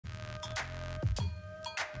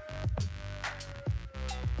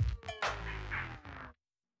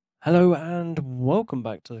Hello and welcome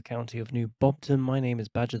back to the County of New Bobton. My name is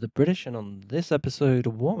Badger the British, and on this episode,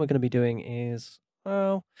 what we're going to be doing is,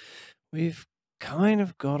 well, we've kind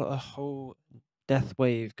of got a whole death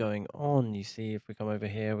wave going on. You see, if we come over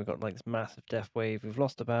here, we've got like this massive death wave. We've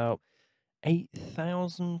lost about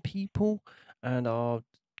 8,000 people, and our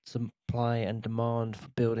supply and demand for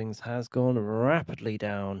buildings has gone rapidly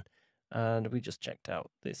down. And we just checked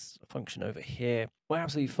out this function over here. We're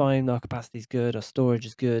absolutely fine. Our capacity is good. Our storage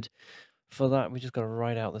is good. For that, we just got to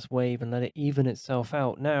ride out this wave and let it even itself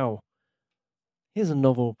out. Now, here's a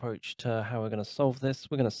novel approach to how we're going to solve this.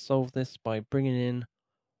 We're going to solve this by bringing in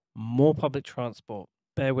more public transport.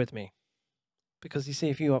 Bear with me. Because you see,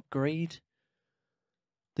 if you upgrade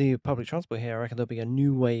the public transport here, I reckon there'll be a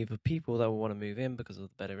new wave of people that will want to move in because of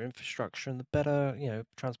the better infrastructure and the better,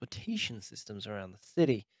 transportation systems around the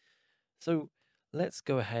city. So let's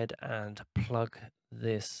go ahead and plug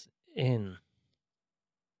this in.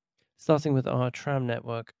 Starting with our tram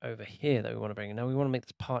network over here that we want to bring in. Now we want to make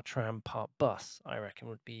this part tram, part bus, I reckon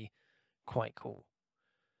would be quite cool.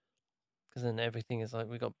 Because then everything is like,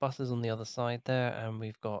 we've got buses on the other side there, and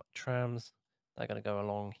we've got trams that are going to go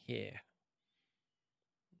along here.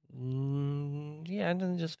 Yeah, and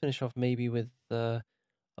then just finish off maybe with a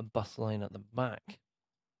bus line at the back.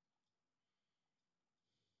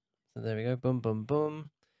 So there we go, boom, boom,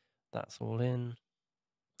 boom. That's all in.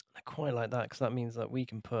 I quite like that because that means that we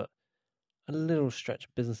can put a little stretch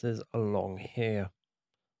of businesses along here.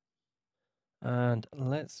 And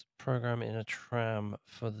let's program in a tram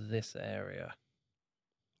for this area.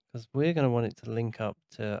 Because we're going to want it to link up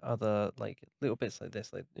to other like little bits like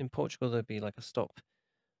this. Like in Portugal, there'd be like a stop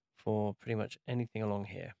for pretty much anything along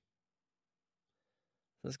here.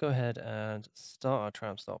 Let's go ahead and start our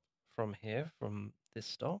tram stop from here, from this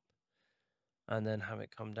stop, and then have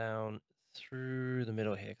it come down through the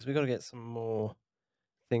middle here. Because we've got to get some more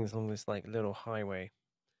things along this like little highway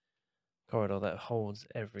corridor that holds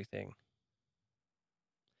everything.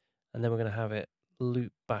 And then we're going to have it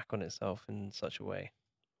loop back on itself in such a way.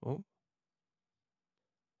 Oh,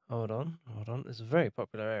 hold on. It's a very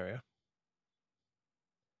popular area.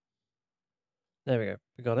 There we go.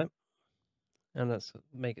 We got it. And let's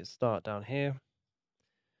make it start down here.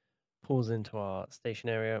 Pulls into our station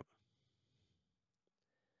area.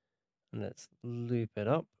 And let's loop it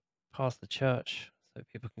up past the church so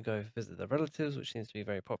people can go visit their relatives, which seems to be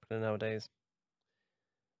very popular nowadays.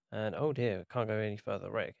 And oh dear, can't go any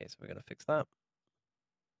further. Right, okay, so we're going to fix that.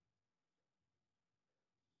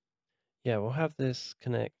 Yeah, we'll have this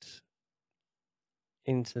connect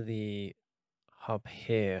into the hub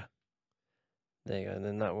here. There you go, and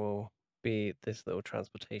then that will be this little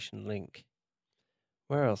transportation link.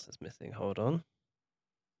 Where else is missing? Hold on.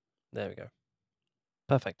 There we go.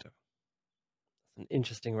 Perfecto. It's an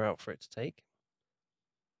interesting route for it to take.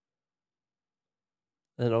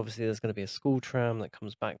 Then obviously there's going to be a school tram that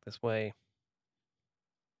comes back this way.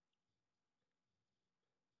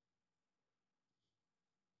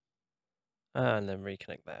 And then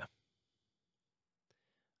reconnect there.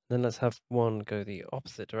 Then let's have one go the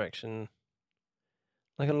opposite direction,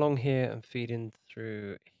 like along here and feed in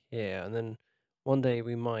through here. And then one day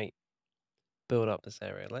we might build up this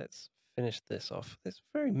area. Let's finish this off. There's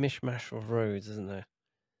very mishmash of roads, isn't there,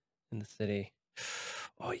 in the city?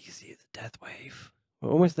 Oh, you see the death wave.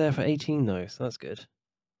 We're almost there for 18 though, so that's good.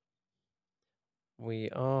 We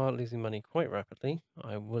are losing money quite rapidly,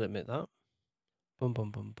 I will admit that. Boom,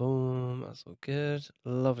 boom, boom, boom. That's all good.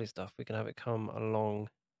 Lovely stuff. We can have it come along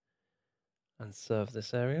and serve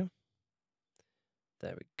this area.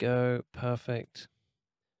 There we go. Perfect.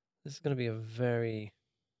 This is going to be a very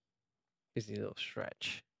busy little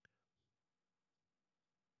stretch.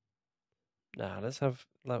 Now let's have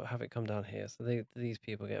it come down here. So these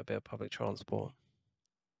people get a bit of public transport.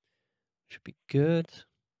 Should be good.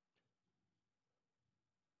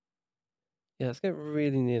 Yeah, let's get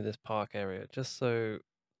really near this park area, just so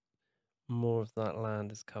more of that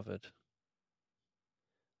land is covered.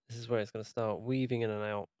 This is where it's going to start weaving in and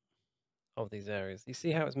out of these areas. You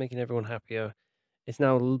see how it's making everyone happier? It's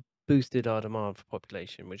now boosted our demand for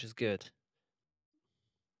population, which is good.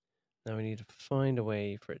 Now we need to find a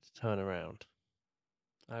way for it to turn around.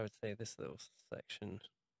 I would say this little section.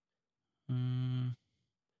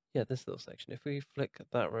 Yeah, this little section. If we flick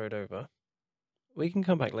that road over, we can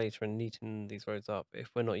come back later and neaten these roads up if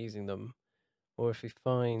we're not using them, or if we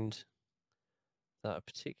find that a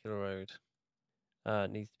particular road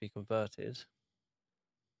needs to be converted.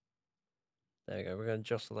 There we go. We're going to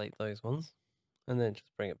jostlate those ones and then just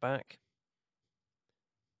bring it back.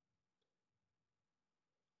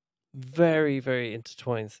 Very, very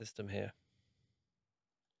intertwined system here.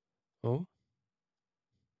 Oh,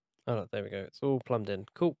 Oh, there we go. It's all plumbed in.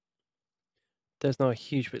 Cool. There's now a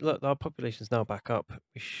huge bit. Look, our population's now back up.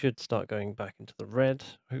 We should start going back into the red,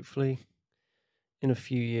 hopefully, in a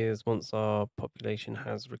few years once our population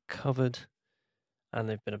has recovered and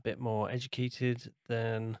they've been a bit more educated.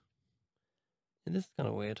 Then this is kind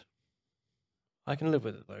of weird. I can live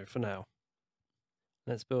with it though for now.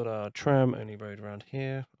 Let's build our tram-only road around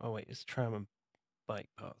here. Oh wait, it's tram and bike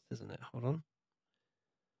path, isn't it? Hold on.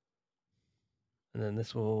 And then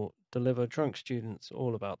this will deliver drunk students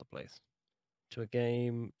all about the place, to a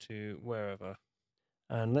game, to wherever.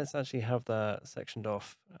 And let's actually have that sectioned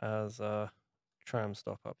off as a tram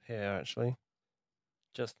stop up here, actually,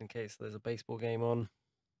 just in case there's a baseball game on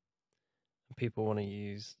and people want to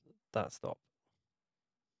use that stop.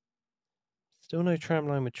 Still no tram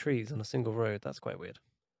line with trees on a single road. That's quite weird.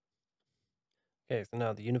 Okay, so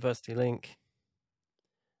now the university link.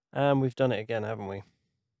 And we've done it again, haven't we?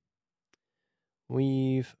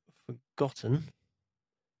 We've forgotten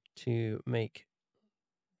to make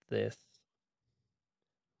this.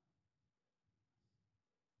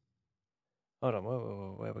 Hold on,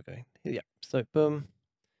 whoa, where are we going? Yeah, so boom,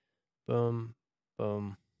 boom,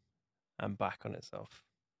 boom, and back on itself.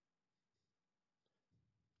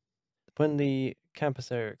 When the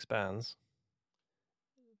campus area expands,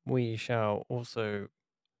 we shall also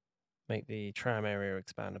make the tram area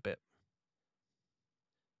expand a bit.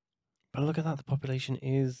 But look at that, the population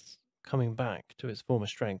is coming back to its former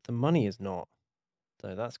strength. The money is not,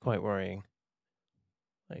 so that's quite worrying.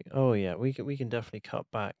 Like, oh yeah, we can definitely cut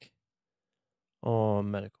back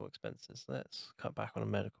on medical expenses. Let's cut back on a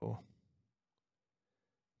medical.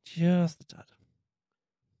 Just a tad.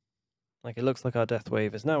 Like, it looks like our death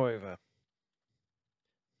wave is now over.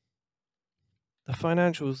 The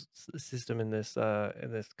financial system in this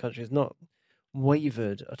country is not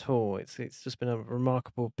wavered at all. It's just been a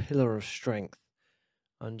remarkable pillar of strength,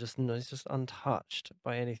 and it's just untouched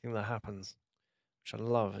by anything that happens, which I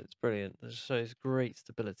love. It's brilliant. It shows great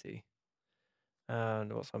stability.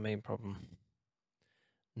 And what's our main problem?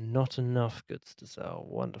 Not enough goods to sell.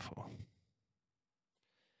 Wonderful.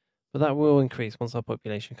 But that will increase once our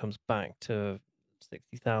population comes back to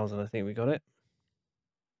 60,000. I think we got it.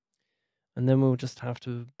 And then we'll just have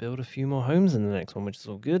to build a few more homes in the next one, which is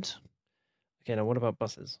all good. Okay, now what about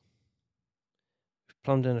buses? We've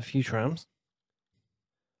plumbed in a few trams.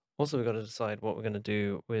 Also, we've got to decide what we're going to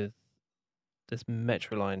do with this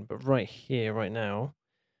metro line. But right here, right now,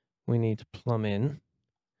 we need to plumb in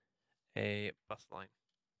a bus line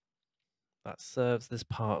that serves this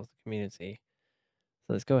part of the community.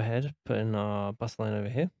 So let's go ahead, put in our bus line over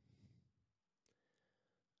here.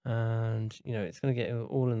 And, it's going to get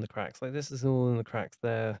all in the cracks. Like, this is all in the cracks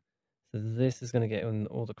there. So this is going to get in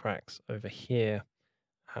all the cracks over here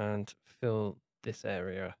and fill this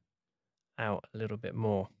area out a little bit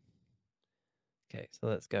more. Okay, so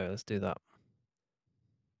let's go. Let's do that.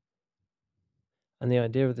 And the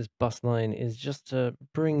idea of this bus line is just to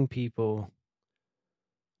bring people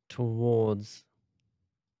towards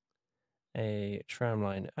a tram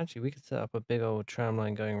line. Actually, we could set up a big old tram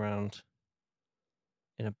line going around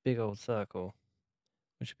in a big old circle,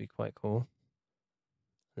 which would be quite cool.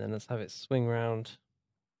 And then let's have it swing round,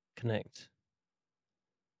 connect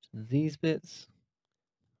to these bits.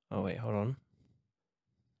 Oh, wait, hold on.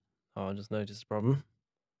 Oh, I just noticed a problem.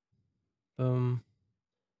 Boom.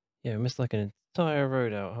 Yeah, we missed like an entire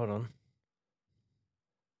road out. Hold on.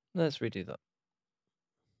 Let's redo that.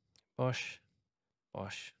 Bosh.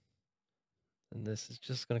 Bosh. And this is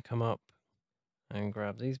just going to come up and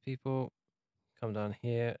grab these people. Come down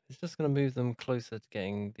here. It's just going to move them closer to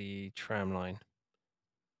getting the tram line.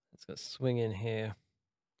 It's going to swing in here.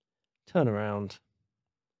 Turn around.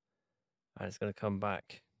 And it's going to come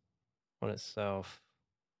back on itself.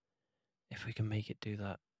 If we can make it do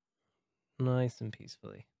that nice and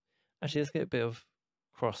peacefully. Actually, let's get a bit of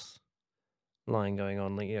cross line going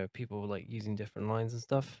on, like, people like using different lines and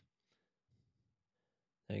stuff.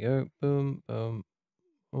 There you go. Boom, boom.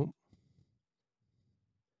 Oh.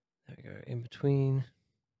 There we go. In between.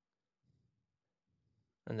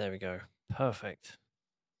 And there we go. Perfect.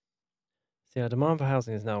 See, our demand for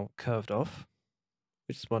housing is now curved off,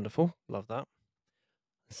 which is wonderful. Love that.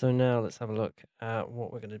 So now let's have a look at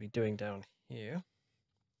what we're going to be doing down here.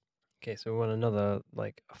 Okay, so we want another,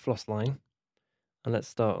 like, a floss line. And let's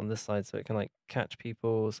start on this side so it can, like, catch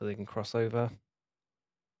people so they can cross over.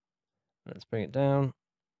 Let's bring it down.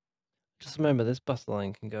 Just remember, this bus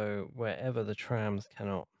line can go wherever the trams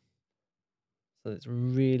cannot. So it's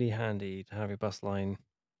really handy to have your bus line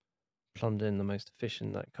plumbed in the most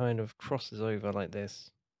efficient. That kind of crosses over like this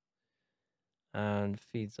and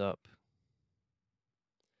feeds up.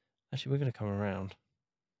 Actually, we're going to come around.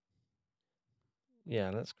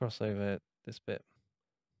 yeah, let's cross over this bit.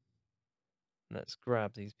 Let's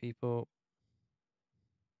grab these people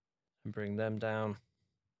and bring them down.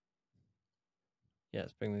 Yeah,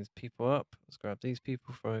 let's bring these people up. Let's grab these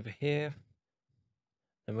people from over here.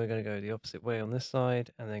 Then we're going to go the opposite way on this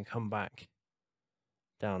side and then come back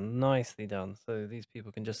down. Nicely done. So these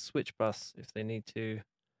people can just switch bus if they need to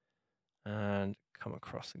and come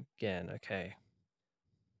across again. Okay.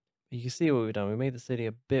 You can see what we've done. We made the city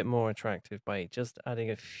a bit more attractive by just adding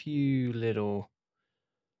a few little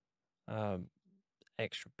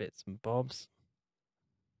extra bits and bobs.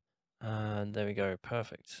 And there we go.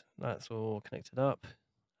 Perfect. That's all connected up.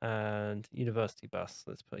 And university bus.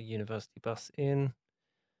 Let's put a university bus in.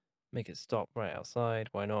 Make it stop right outside.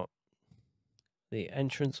 Why not? The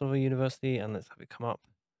entrance of a university, and let's have it come up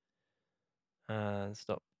and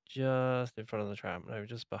stop just in front of the tram. No,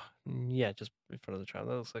 just yeah, just in front of the tram.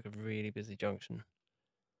 That looks like a really busy junction.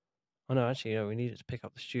 Oh no, actually, no, we needed to pick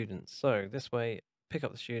up the students. So this way, pick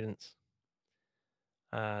up the students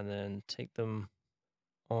and then take them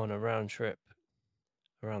on a round trip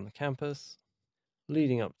around the campus,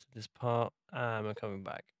 leading up to this part, and we're coming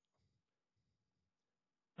back.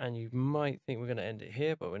 And you might think we're going to end it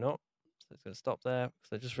here, but we're not. So it's going to stop there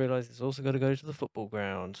because I just realized it's also got to go to the football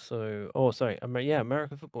ground. So, oh, sorry, yeah,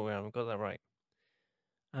 American football ground. We've got that right.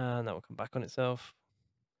 And that will come back on itself.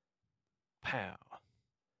 Pow.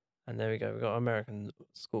 And there we go. We've got American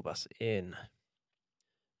school bus in.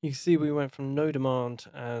 You can see we went from no demand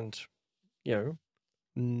and, you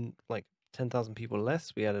know, like 10,000 people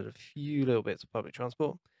less. We added a few little bits of public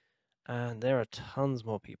transport. And there are tons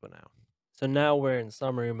more people now. So now we're in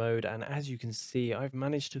summary mode, and as you can see, I've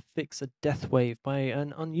managed to fix a Deathwave by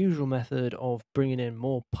an unusual method of bringing in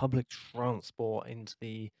more public transport into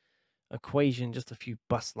the equation. Just a few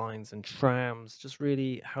bus lines and trams just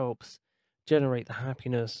really helps generate the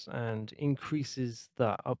happiness and increases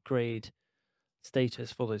the upgrade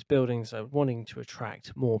status for those buildings, so wanting to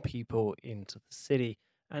attract more people into the city.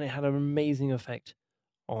 And it had an amazing effect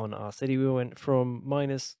on our city. We went from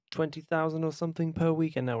minus 20,000 or something per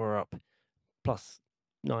week, and now we're up plus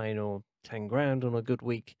 9 or 10 grand on a good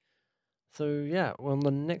week. So yeah, well, on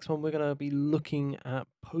the next one we're gonna be looking at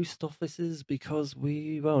post offices because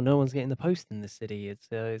no one's getting the post in this city.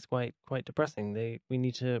 It's quite depressing. We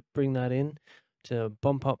need to bring that in to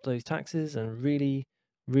bump up those taxes and really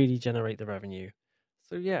generate the revenue.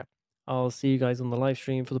 So yeah, I'll see you guys on the live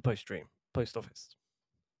stream for the post office.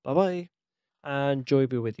 Bye bye, and joy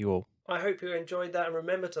be with you all. I hope you enjoyed that, and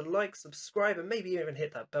remember to like, subscribe, and maybe even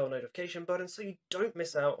hit that bell notification button so you don't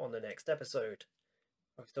miss out on the next episode.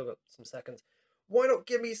 I've still got some seconds. Why not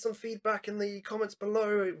give me some feedback in the comments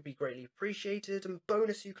below? It would be greatly appreciated. And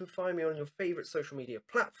bonus, you can find me on your favourite social media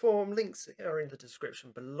platform. Links are in the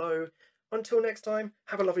description below. Until next time,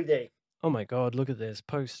 have a lovely day. Oh my god, look at this.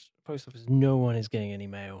 Post office, no one is getting any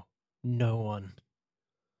mail. No one.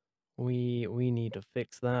 We need to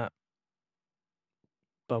fix that.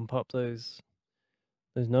 Bump up those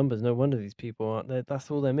numbers. No wonder these people aren't there. That's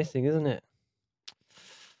all they're missing, isn't it?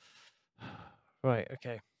 Right,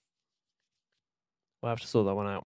 okay. We'll have to sort that one out.